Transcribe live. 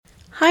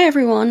Hi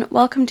everyone,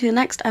 welcome to the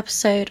next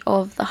episode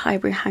of the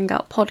Highbury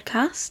Hangout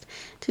podcast.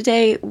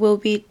 Today we'll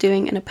be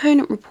doing an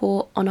opponent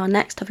report on our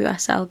next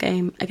WSL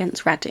game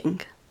against Reading.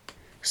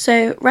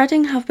 So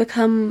Reading have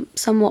become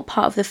somewhat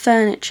part of the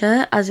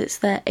furniture as it's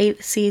their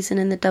 8th season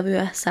in the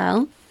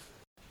WSL.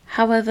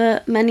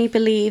 However, many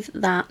believe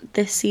that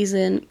this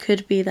season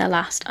could be their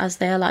last as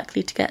they are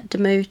likely to get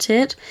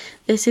demoted.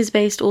 This is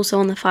based also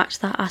on the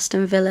fact that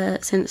Aston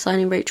Villa, since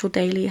signing Rachel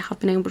Daly, have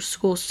been able to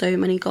score so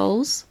many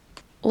goals.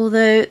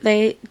 Although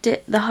the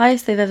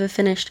highest they've ever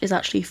finished is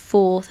actually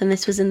 4th, and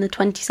this was in the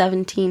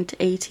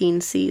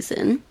 2017-18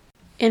 season.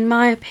 In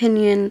my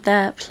opinion,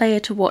 their player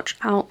to watch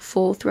out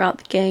for throughout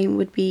the game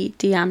would be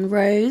Deanne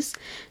Rose.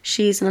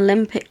 She's an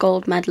Olympic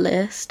gold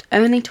medalist,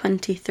 only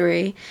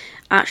 23,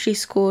 actually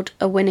scored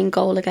a winning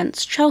goal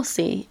against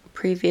Chelsea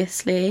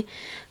previously.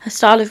 Her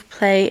style of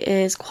play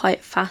is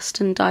quite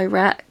fast and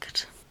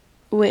direct,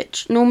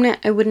 which normally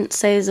I wouldn't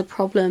say is a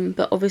problem,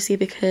 but obviously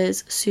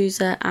because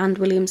Sousa and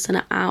Williamson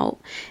are out,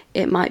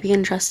 it might be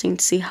interesting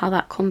to see how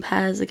that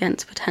compares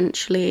against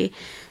potentially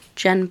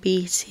Jen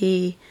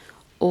Beattie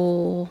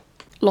or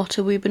Lotte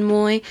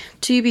Wubben-Moy.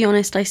 To be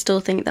honest, I still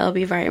think they'll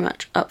be very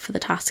much up for the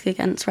task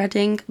against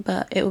Reading,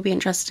 but it will be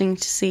interesting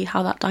to see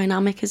how that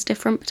dynamic is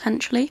different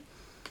potentially.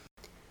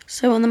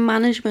 So on the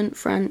management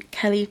front,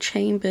 Kelly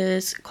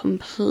Chambers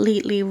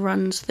completely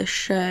runs the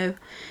show.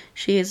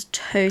 She is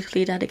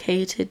totally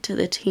dedicated to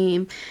the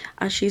team,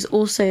 as she's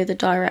also the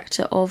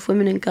director of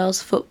women and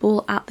girls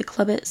football at the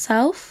club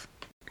itself.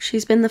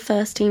 She's been the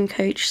first team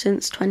coach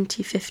since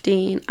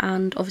 2015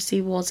 and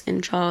obviously was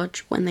in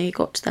charge when they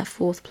got to their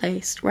 4th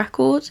place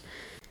record.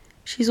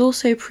 She's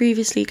also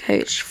previously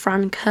coached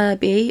Fran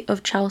Kirby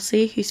of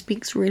Chelsea, who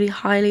speaks really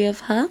highly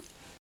of her.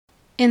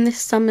 In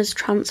this summer's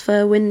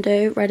transfer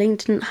window, Reading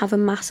didn't have a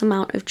mass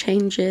amount of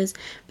changes,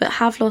 but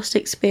have lost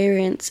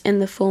experience in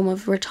the form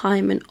of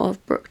retirement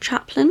of Brooke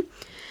Chaplin.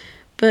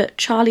 But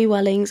Charlie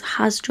Wellings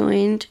has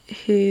joined,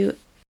 who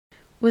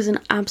was an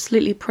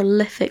absolutely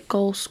prolific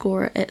goal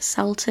scorer at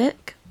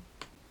Celtic.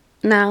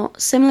 Now,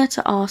 similar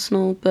to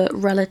Arsenal, but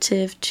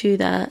relative to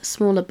their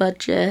smaller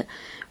budget,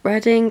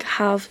 Reading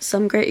have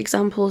some great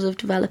examples of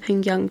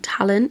developing young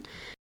talent.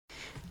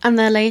 And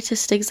their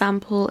latest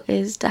example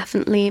is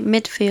definitely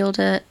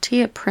midfielder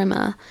Tia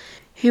Primer,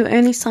 who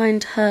only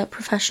signed her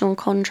professional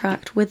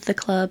contract with the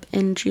club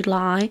in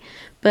July,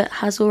 but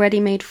has already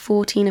made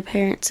 14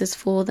 appearances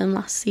for them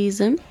last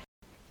season.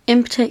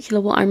 In particular,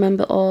 what I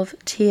remember of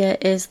Tia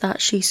is that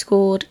she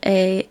scored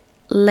a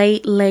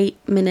late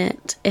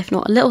minute, if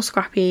not a little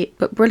scrappy,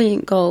 but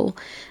brilliant goal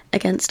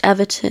against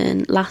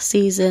Everton last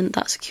season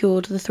that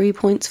secured the 3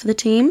 points for the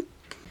team.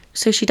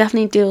 So she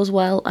definitely deals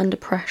well under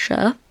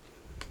pressure.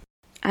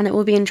 And it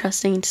will be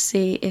interesting to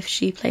see if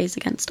she plays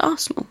against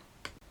Arsenal.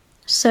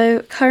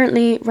 So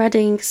currently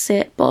Reading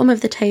sit bottom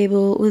of the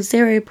table with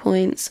 0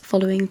 points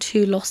following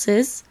 2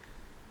 losses.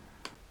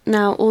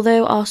 Now,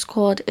 although our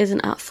squad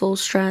isn't at full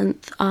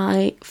strength,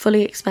 I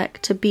fully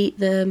expect to beat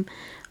them,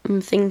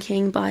 I'm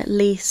thinking by at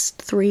least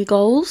 3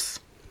 goals.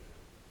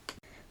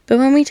 But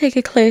when we take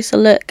a closer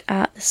look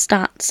at the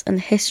stats and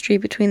the history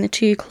between the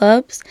two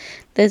clubs,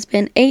 there's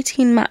been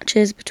 18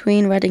 matches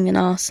between Reading and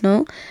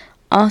Arsenal.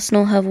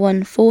 Arsenal have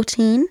won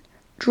 14,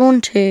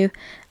 drawn 2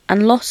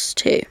 and lost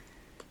 2.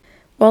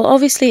 While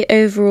obviously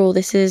overall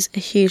this is a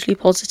hugely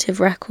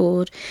positive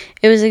record,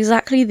 it was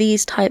exactly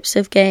these types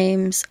of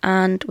games,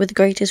 and with the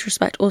greatest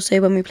respect also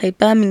when we played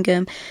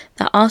Birmingham,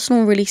 that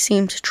Arsenal really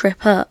seemed to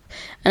trip up.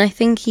 And I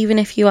think even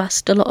if you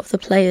asked a lot of the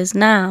players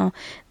now,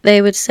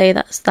 they would say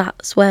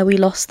that's where we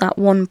lost that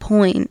 1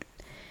 point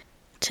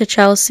to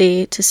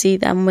Chelsea to see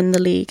them win the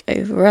league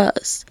over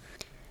us.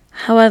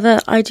 However,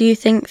 I do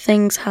think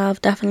things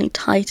have definitely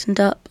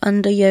tightened up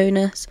under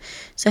Jonas,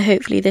 so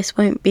hopefully this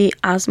won't be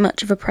as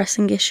much of a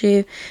pressing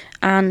issue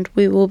and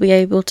we will be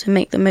able to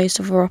make the most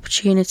of our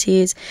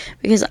opportunities,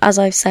 because as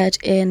I've said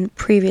in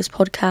previous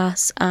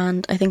podcasts,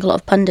 and I think a lot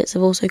of pundits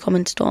have also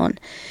commented on,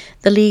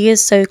 the league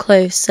is so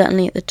close,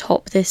 certainly at the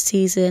top this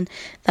season,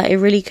 that it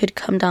really could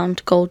come down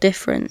to goal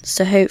difference,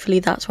 so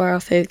hopefully that's where our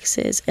focus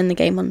is in the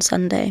game on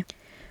Sunday.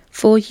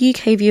 For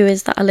UK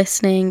viewers that are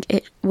listening,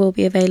 it will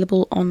be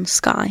available on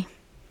Sky.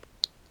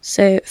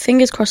 So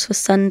fingers crossed for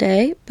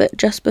Sunday, but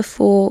just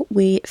before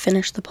we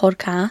finish the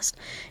podcast,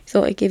 I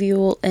thought I'd give you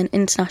all an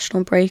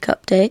international break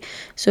update.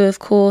 So of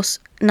course,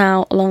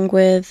 now along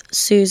with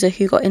Sousa,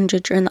 who got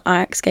injured during the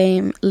Ajax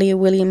game, Leah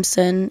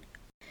Williamson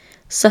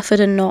suffered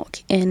a knock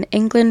in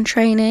England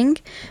training,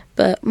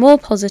 but more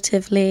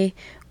positively,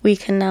 we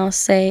can now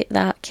say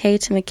that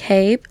Katie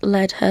McCabe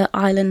led her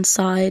Ireland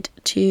side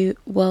to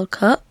World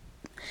Cup,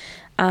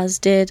 as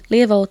did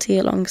Leah Volti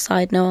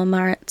alongside Noel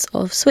Maritz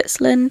of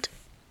Switzerland.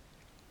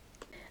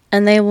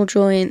 And they will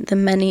join the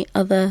many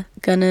other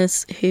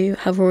Gunners who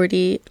have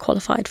already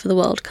qualified for the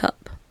World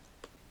Cup.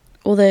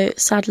 Although,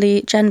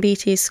 sadly, Jen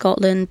Beattie's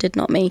Scotland did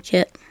not make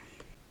it.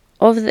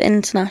 Over the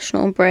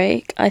international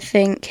break, I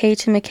think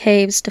Katie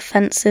McCabe's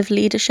defensive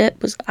leadership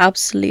was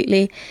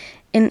absolutely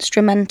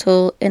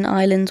instrumental in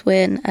Ireland's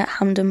win at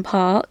Hampden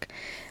Park.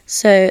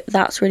 So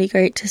that's really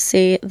great to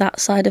see that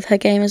side of her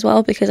game as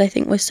well, because I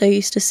think we're so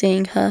used to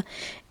seeing her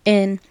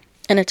in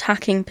an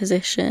attacking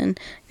position.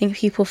 I think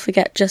people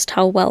forget just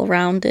how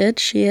well-rounded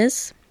she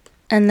is.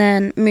 And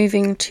then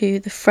moving to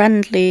the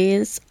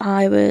friendlies,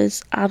 I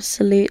was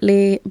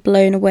absolutely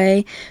blown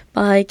away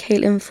by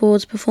Caitlin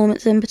Foord's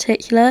performance in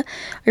particular.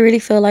 I really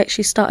feel like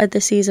she started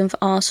the season for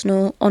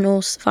Arsenal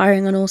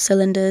firing on all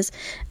cylinders,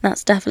 and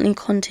that's definitely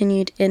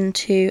continued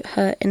into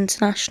her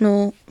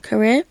international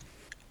career.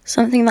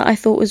 Something that I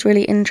thought was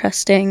really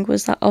interesting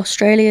was that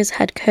Australia's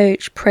head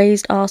coach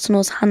praised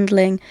Arsenal's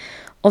handling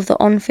of the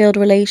on-field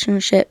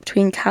relationship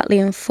between Catley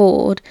and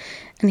Foord,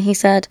 and he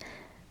said,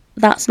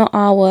 "That's not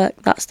our work,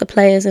 that's the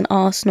players in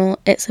Arsenal.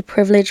 It's a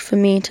privilege for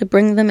me to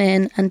bring them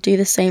in and do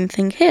the same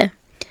thing here."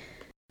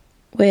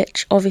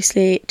 Which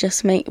obviously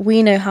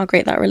we know how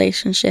great that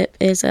relationship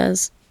is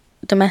as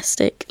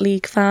domestic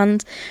league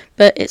fans,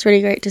 but it's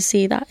really great to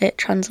see that it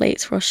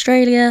translates for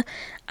Australia,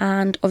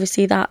 and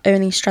obviously that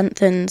only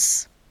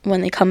strengthens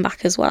when they come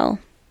back as well.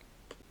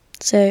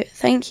 So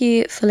thank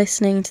you for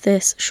listening to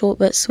this short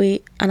but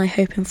sweet and I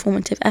hope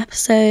informative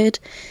episode.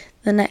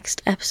 The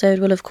next episode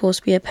will of course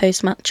be a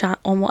post-match chat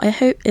on what I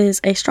hope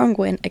is a strong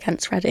win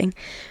against Reading.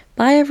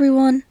 Bye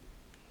everyone!